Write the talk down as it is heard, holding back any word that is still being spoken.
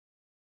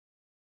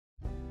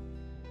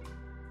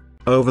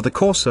Over the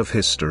course of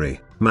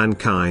history,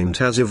 mankind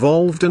has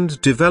evolved and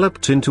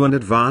developed into an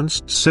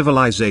advanced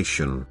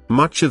civilization.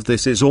 Much of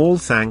this is all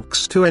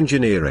thanks to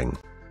engineering.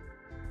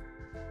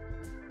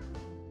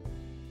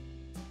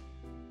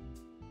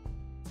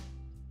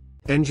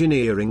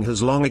 Engineering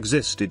has long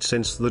existed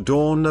since the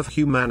dawn of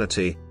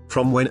humanity,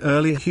 from when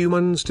early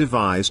humans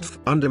devised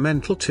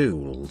fundamental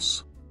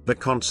tools. The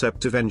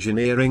concept of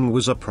engineering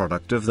was a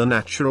product of the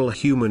natural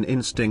human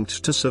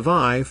instinct to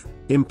survive,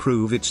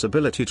 improve its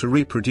ability to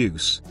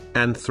reproduce,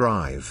 and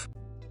thrive.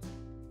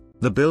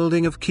 The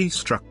building of key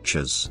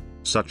structures,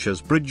 such as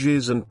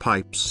bridges and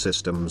pipe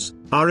systems,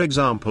 are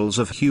examples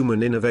of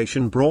human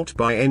innovation brought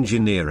by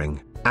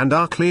engineering, and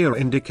are clear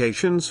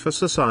indications for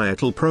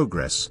societal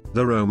progress.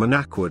 The Roman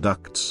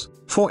aqueducts,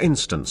 for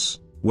instance,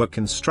 were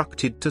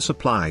constructed to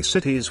supply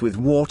cities with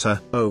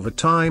water. Over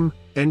time,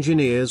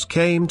 engineers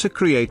came to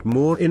create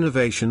more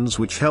innovations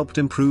which helped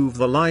improve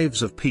the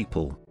lives of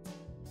people.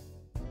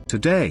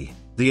 Today,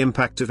 the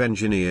impact of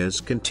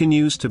engineers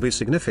continues to be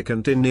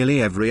significant in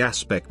nearly every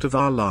aspect of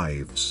our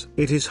lives.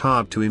 It is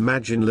hard to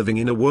imagine living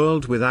in a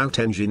world without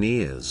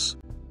engineers.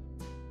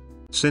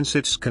 Since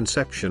its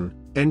conception,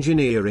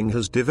 engineering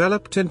has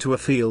developed into a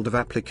field of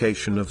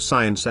application of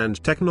science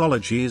and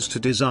technologies to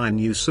design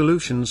new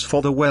solutions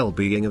for the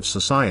well-being of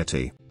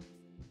society.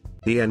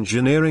 The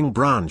engineering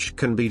branch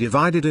can be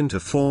divided into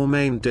four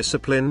main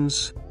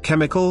disciplines: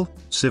 chemical,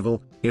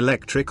 civil,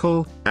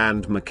 electrical,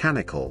 and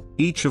mechanical.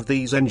 Each of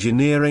these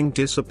engineering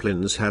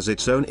disciplines has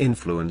its own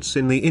influence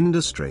in the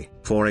industry.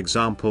 For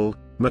example,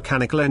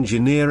 mechanical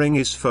engineering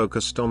is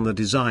focused on the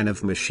design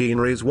of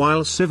machineries,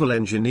 while civil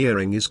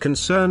engineering is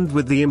concerned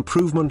with the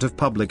improvement of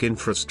public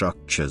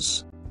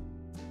infrastructures.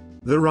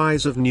 The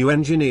rise of new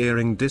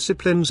engineering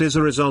disciplines is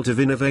a result of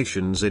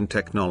innovations in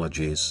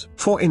technologies.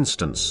 For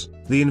instance,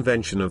 the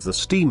invention of the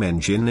steam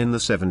engine in the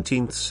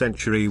 17th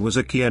century was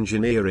a key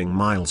engineering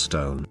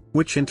milestone,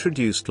 which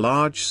introduced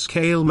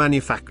large-scale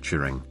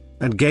manufacturing,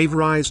 and gave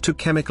rise to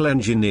chemical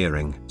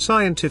engineering.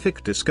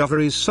 Scientific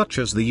discoveries such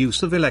as the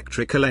use of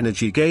electrical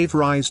energy gave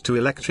rise to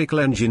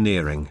electrical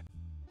engineering.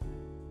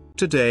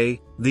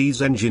 Today,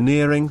 these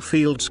engineering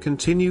fields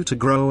continue to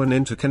grow and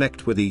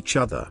interconnect with each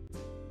other.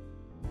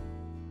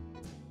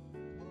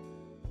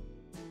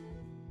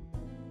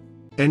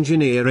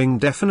 Engineering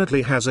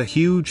definitely has a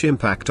huge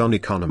impact on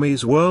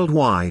economies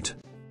worldwide.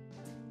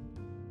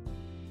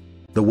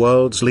 The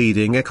world's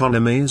leading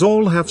economies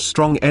all have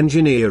strong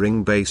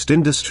engineering-based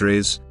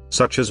industries,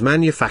 such as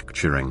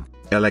manufacturing,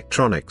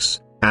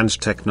 electronics, and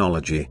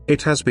technology.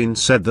 It has been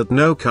said that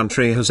no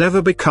country has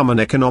ever become an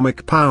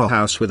economic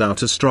powerhouse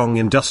without a strong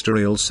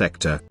industrial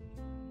sector.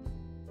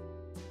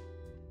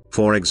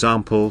 For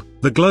example,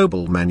 the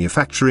global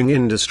manufacturing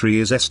industry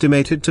is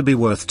estimated to be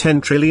worth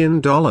 $10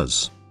 trillion.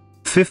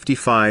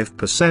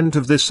 55%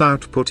 of this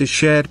output is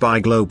shared by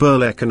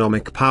global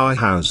economic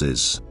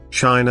powerhouses: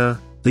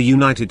 China, the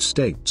United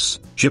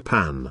States,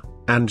 Japan,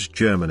 and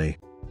Germany.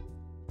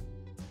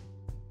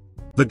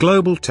 The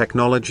global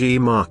technology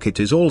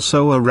market is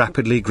also a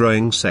rapidly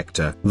growing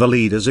sector. The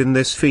leaders in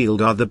this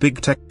field are the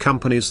big tech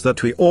companies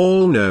that we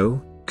all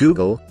know: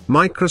 Google,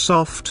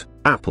 Microsoft,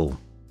 Apple.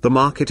 The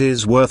market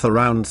is worth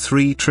around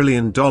 $3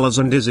 trillion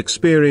and is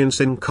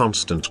experiencing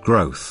constant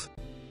growth.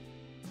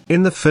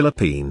 In the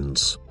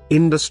Philippines,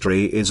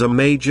 industry is a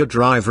major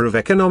driver of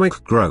economic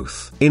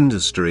growth.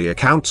 Industry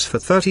accounts for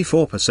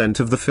 34%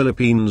 of the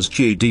Philippines'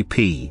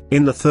 GDP.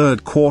 In the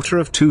third quarter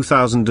of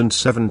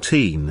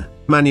 2017,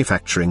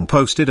 manufacturing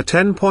posted a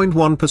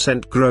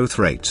 10.1% growth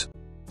rate.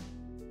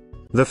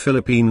 The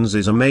Philippines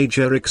is a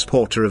major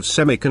exporter of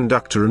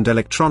semiconductor and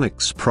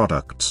electronics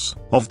products.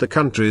 Of the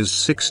country's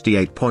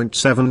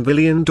 $68.7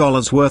 billion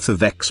worth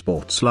of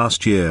exports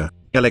last year,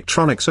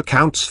 electronics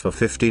accounts for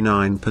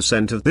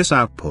 59% of this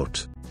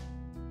output.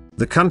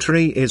 The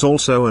country is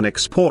also an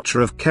exporter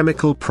of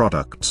chemical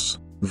products,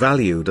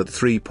 valued at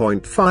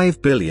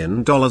 $3.5 billion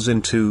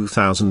in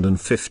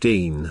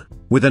 2015,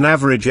 with an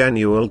average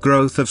annual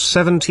growth of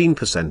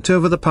 17%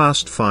 over the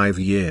past 5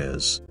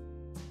 years.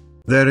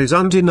 There is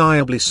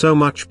undeniably so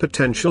much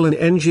potential in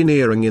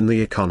engineering in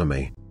the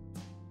economy.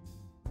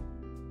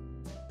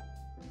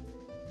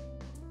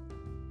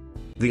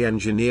 The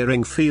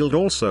engineering field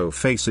also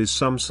faces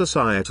some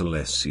societal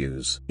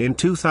issues. In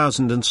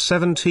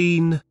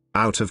 2017,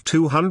 out of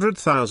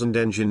 200,000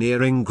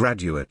 engineering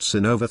graduates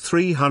in over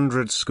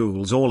 300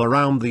 schools all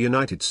around the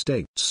United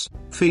States,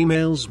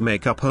 females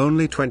make up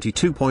only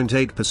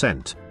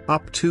 22.8%,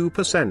 up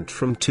 2%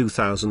 from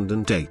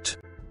 2008.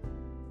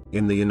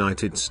 In the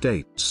United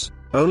States,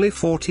 only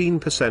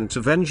 14%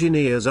 of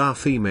engineers are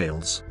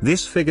females.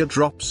 This figure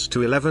drops to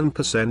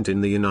 11%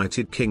 in the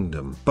United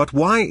Kingdom. But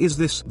why is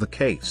this the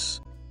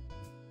case?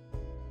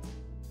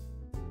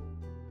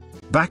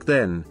 Back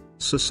then,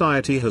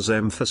 society has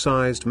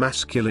emphasized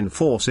masculine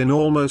force in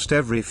almost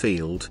every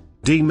field,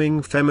 deeming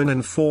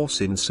feminine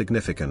force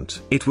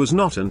insignificant. It was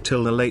not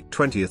until the late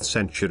 20th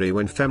century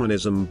when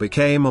feminism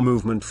became a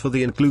movement for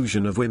the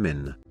inclusion of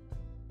women.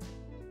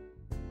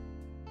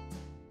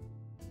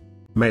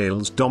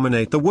 Males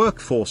dominate the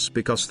workforce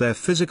because their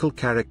physical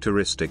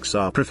characteristics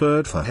are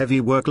preferred for heavy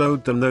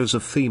workload than those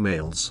of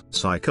females.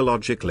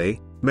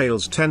 Psychologically,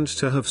 males tend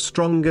to have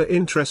stronger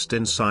interest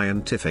in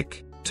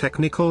scientific,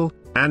 technical,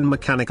 and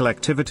mechanical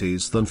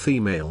activities than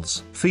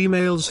females.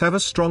 Females have a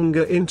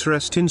stronger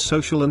interest in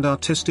social and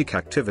artistic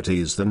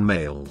activities than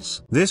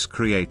males. This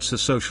creates a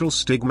social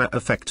stigma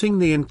affecting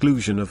the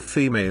inclusion of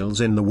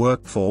females in the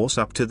workforce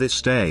up to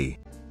this day.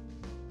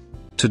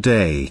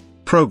 Today,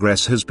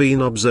 progress has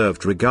been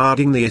observed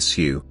regarding the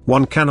issue.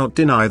 One cannot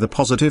deny the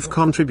positive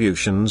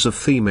contributions of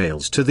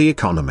females to the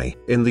economy.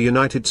 In the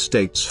United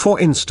States, for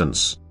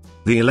instance,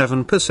 the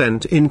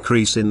 11%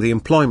 increase in the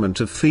employment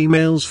of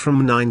females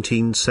from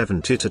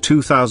 1970 to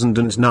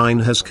 2009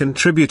 has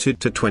contributed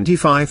to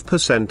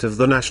 25% of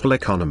the national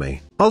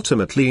economy,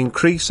 ultimately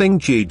increasing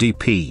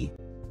GDP.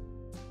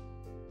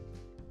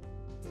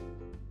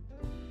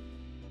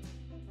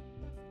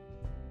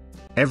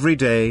 Every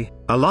day,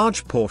 a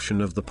large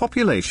portion of the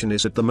population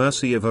is at the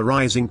mercy of a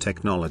rising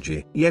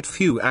technology. Yet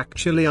few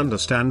actually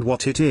understand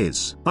what it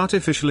is.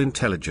 Artificial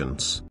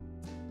intelligence.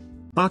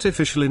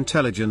 Artificial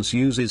intelligence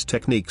uses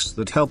techniques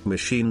that help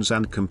machines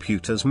and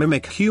computers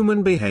mimic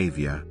human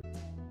behavior.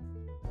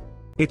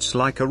 It's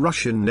like a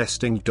Russian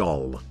nesting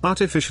doll.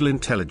 Artificial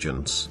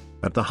intelligence,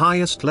 at the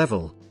highest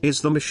level,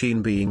 is the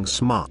machine being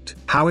smart.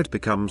 How it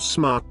becomes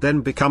smart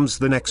then becomes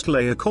the next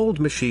layer called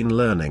machine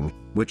learning,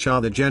 which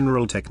are the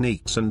general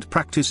techniques and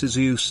practices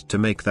used to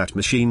make that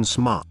machine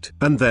smart.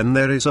 And then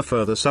there is a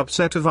further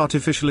subset of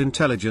artificial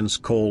intelligence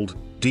called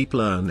deep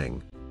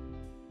learning.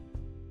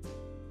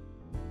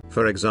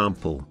 For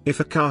example,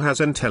 if a car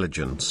has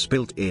intelligence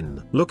built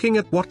in, looking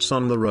at what's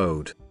on the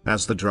road,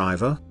 as the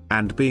driver,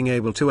 and being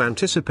able to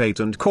anticipate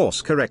and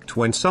course correct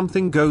when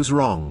something goes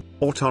wrong,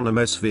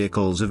 autonomous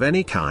vehicles of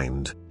any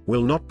kind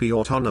will not be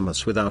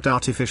autonomous without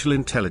artificial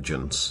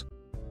intelligence.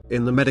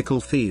 In the medical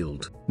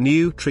field,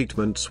 new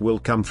treatments will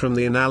come from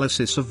the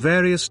analysis of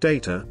various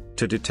data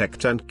to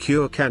detect and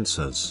cure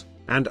cancers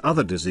and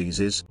other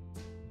diseases.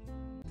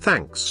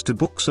 Thanks to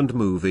books and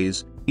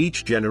movies,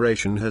 each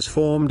generation has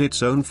formed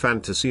its own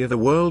fantasy of a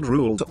world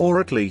ruled or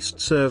at least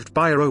served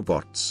by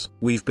robots.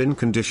 We've been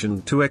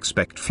conditioned to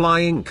expect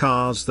flying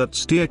cars that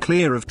steer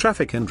clear of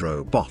traffic and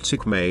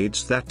robotic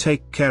maids that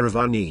take care of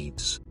our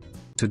needs.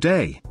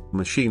 Today,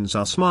 machines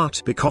are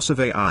smart because of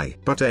AI,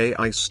 but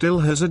AI still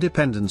has a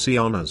dependency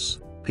on us,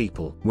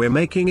 people. We're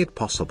making it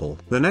possible.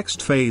 The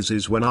next phase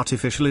is when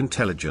artificial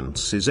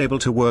intelligence is able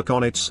to work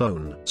on its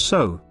own.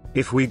 So,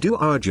 if we do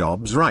our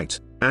jobs right,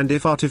 and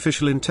if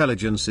artificial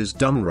intelligence is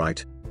done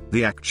right,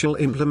 the actual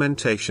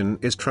implementation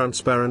is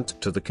transparent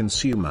to the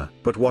consumer.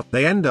 But what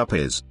they end up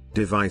is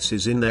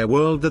devices in their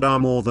world that are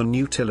more than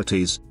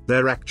utilities,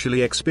 they're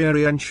actually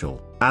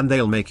experiential, and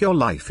they'll make your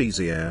life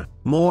easier,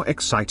 more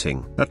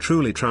exciting. A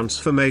truly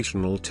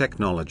transformational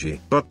technology.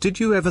 But did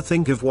you ever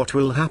think of what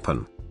will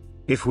happen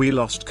if we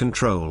lost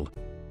control?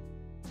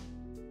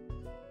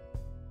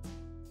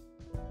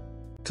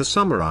 To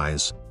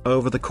summarize,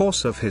 over the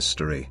course of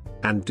history,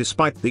 and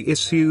despite the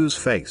issues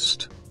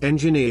faced,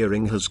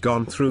 engineering has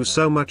gone through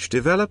so much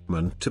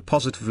development to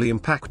positively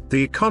impact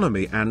the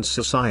economy and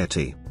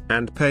society,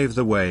 and pave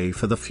the way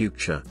for the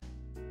future.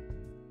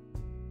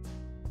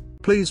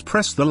 Please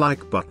press the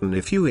like button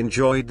if you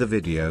enjoyed the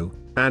video,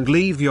 and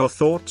leave your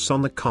thoughts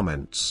on the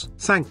comments.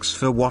 Thanks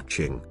for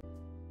watching.